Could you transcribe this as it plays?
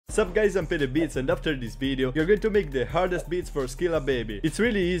Sup guys, I'm pedebeats, and after this video, you're going to make the hardest beats for Skilla baby. It's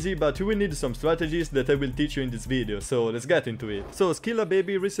really easy, but you will need some strategies that I will teach you in this video, so let's get into it. So Skilla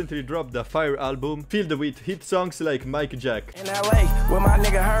baby recently dropped a fire album filled with hit songs like Mike Jack. In LA, where my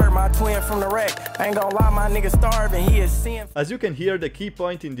nigga heard my twin from the wreck. I ain't gonna lie, my nigga starving, he is seeing. As you can hear, the key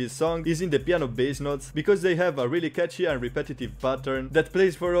point in this song is in the piano bass notes, because they have a really catchy and repetitive pattern that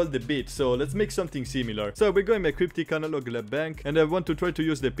plays for all the beats, so let's make something similar. So we're going my cryptic analog lab bank, and I want to try to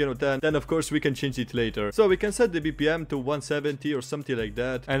use the piano 10, then of course we can change it later. So we can set the BPM to 170 or something like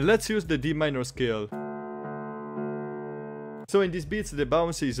that, and let's use the D minor scale. So in these beats the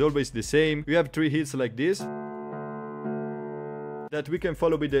bounce is always the same. We have 3 hits like this that we can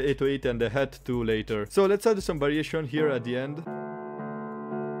follow with the 808 and the hat 2 later. So let's add some variation here at the end.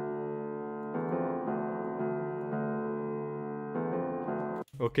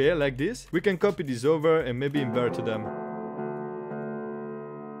 Okay, like this. We can copy this over and maybe invert them.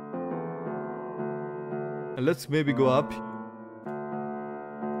 And let's maybe go up.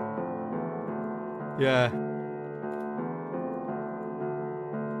 Yeah.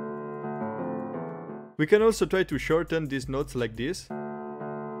 We can also try to shorten these notes like this,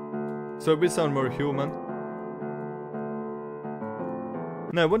 so it will sound more human.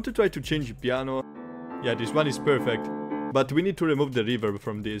 Now I want to try to change the piano. Yeah, this one is perfect, but we need to remove the reverb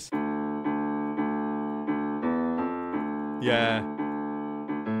from this.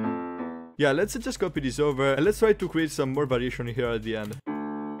 Yeah, let's just copy this over and let's try to create some more variation here at the end.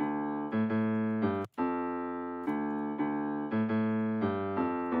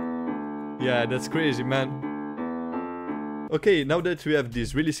 Yeah, that's crazy, man. Okay, now that we have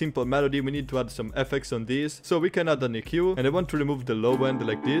this really simple melody, we need to add some effects on this. So we can add an EQ, and I want to remove the low end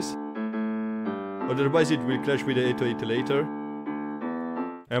like this. Otherwise it will clash with the 808 later.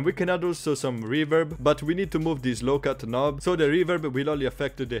 And we can add also some reverb, but we need to move this low cut knob, so the reverb will only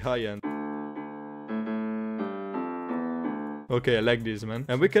affect the high end. Okay, I like this, man.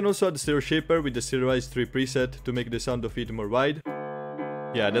 And we can also add stereo shaper with the stereoize 3 preset to make the sound of it more wide.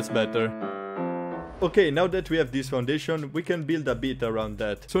 Yeah, that's better. Okay, now that we have this foundation, we can build a beat around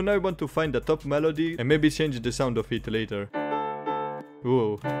that. So now I want to find the top melody and maybe change the sound of it later.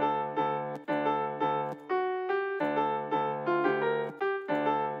 Whoa.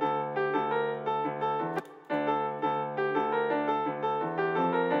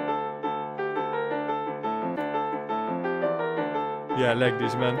 Yeah, I like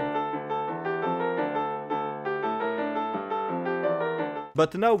this, man.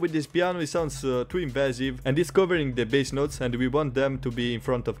 But now with this piano it sounds too invasive and it's covering the bass notes and we want them to be in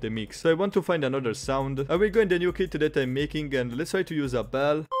front of the mix. So I want to find another sound. I will go in the new kit that I'm making and let's try to use a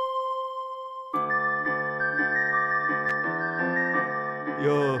bell.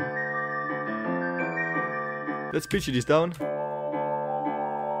 Yo. Let's pitch this down.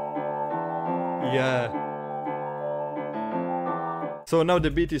 Yeah. So now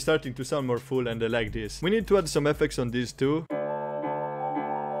the beat is starting to sound more full and I like this. We need to add some effects on this too.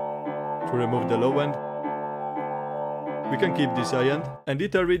 To remove the low end. We can keep this high end. And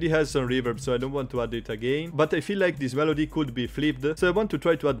it already has some reverb, so I don't want to add it again. But I feel like this melody could be flipped, so I want to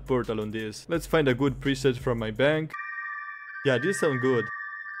try to add portal on this. Let's find a good preset from my bank. Yeah, this sounds good.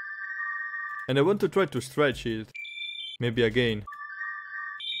 And I want to try to stretch it. Maybe again.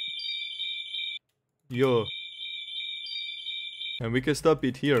 Yo. And we can stop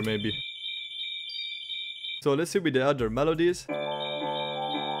it here maybe. So let's see with the other melodies.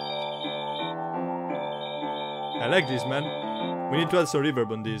 I like this, man. We need to add some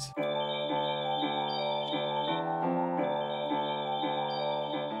reverb on this.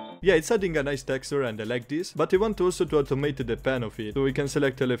 Yeah, it's adding a nice texture and I like this, but I want also to automate the pan of it. So we can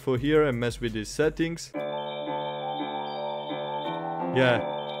select LFO here and mess with these settings. Yeah.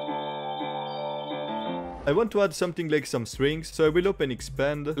 I want to add something like some strings, so I will open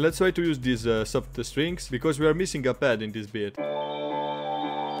expand. Let's try to use these soft strings, because we are missing a pad in this beat.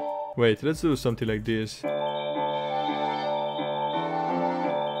 Wait, let's do something like this.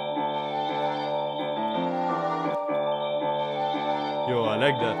 Yo, I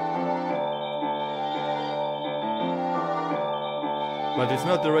like that. But it's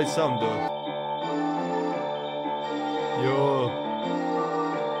not the right sound though. Yo.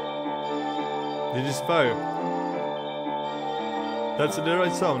 This is fire. That's the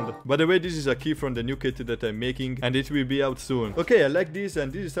right sound. By the way, this is a key from the new kit that I'm making and it will be out soon. Okay, I like this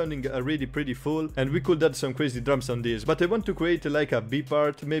and this is sounding already pretty full and we could add some crazy drums on this. But I want to create like a B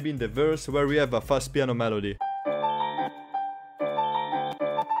part, maybe in the verse, where we have a fast piano melody.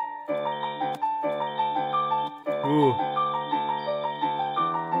 Ooh.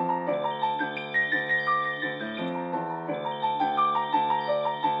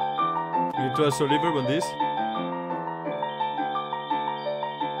 We need to also reverb on this.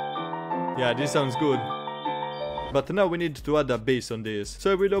 Yeah, this sounds good. But now we need to add a bass on this.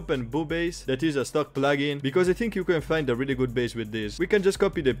 So I will open Boo Bass, that is a stock plugin, because I think you can find a really good bass with this. We can just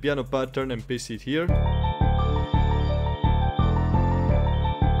copy the piano pattern and paste it here.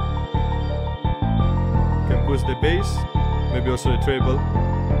 Can boost the bass, maybe also the treble.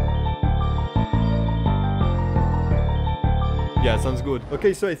 Yeah, sounds good.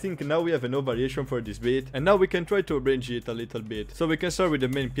 Okay, so I think now we have no variation for this beat, and now we can try to arrange it a little bit. So we can start with the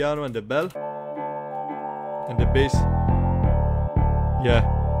main piano and the bell. And the bass. Yeah.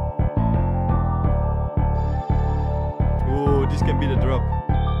 Ooh, this can be the drop.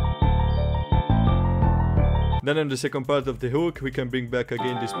 Then on the second part of the hook, we can bring back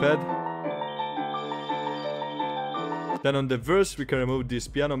again this pad. Then on the verse, we can remove this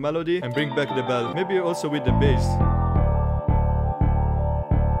piano melody and bring back the bell. Maybe also with the bass.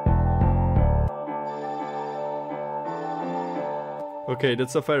 Okay,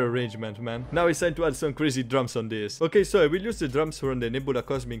 that's a fair arrangement, man. Now it's time to add some crazy drums on this. Okay, so I will use the drums from the Nebula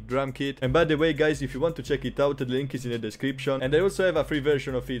Cosmic Drum Kit. And by the way, guys, if you want to check it out, the link is in the description. And I also have a free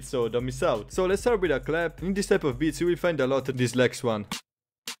version of it, so don't miss out. So let's start with a clap. In this type of beats, you will find a lot of this next one.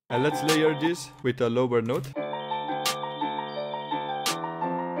 And let's layer this with a lower note.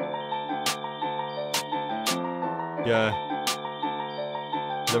 Yeah.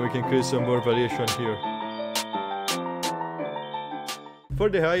 Then we can create some more variation here. For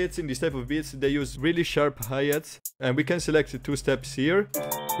the hi-hats in this type of beats, they use really sharp hi-hats, and we can select 2 steps here,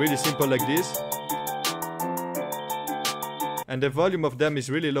 really simple like this. And the volume of them is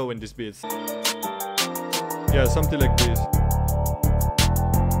really low in these beats. Yeah, something like this.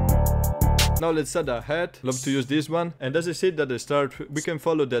 Now let's add a hat, love to use this one, and as I said at the start, we can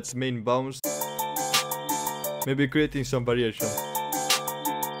follow that main bounce, maybe creating some variation.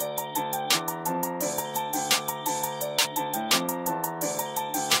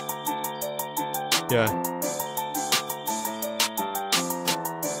 Yeah.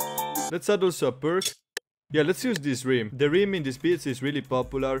 Let's add also a perk. Yeah, let's use this rim. The rim in these beats is really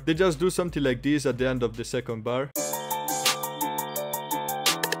popular. They just do something like this at the end of the second bar.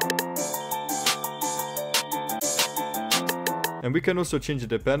 And we can also change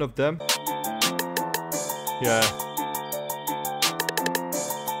the pen of them. Yeah.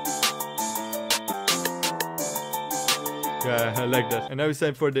 Yeah, I like that. And now it's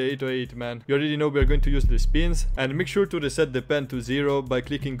time for the 808, man. You already know we are going to use the spins. And make sure to reset the pen to 0 by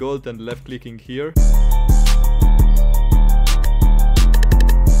clicking Alt and left clicking here.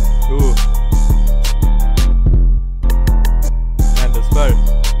 Ooh. And that's fair.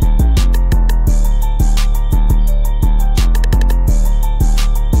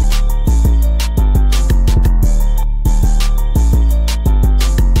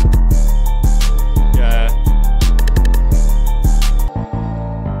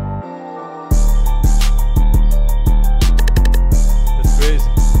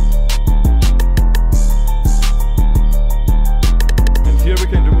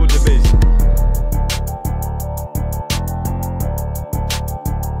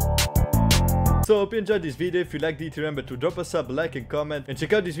 So hope you enjoyed this video. If you liked it, remember to drop a sub, like and comment, and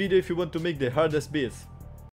check out this video if you want to make the hardest beats.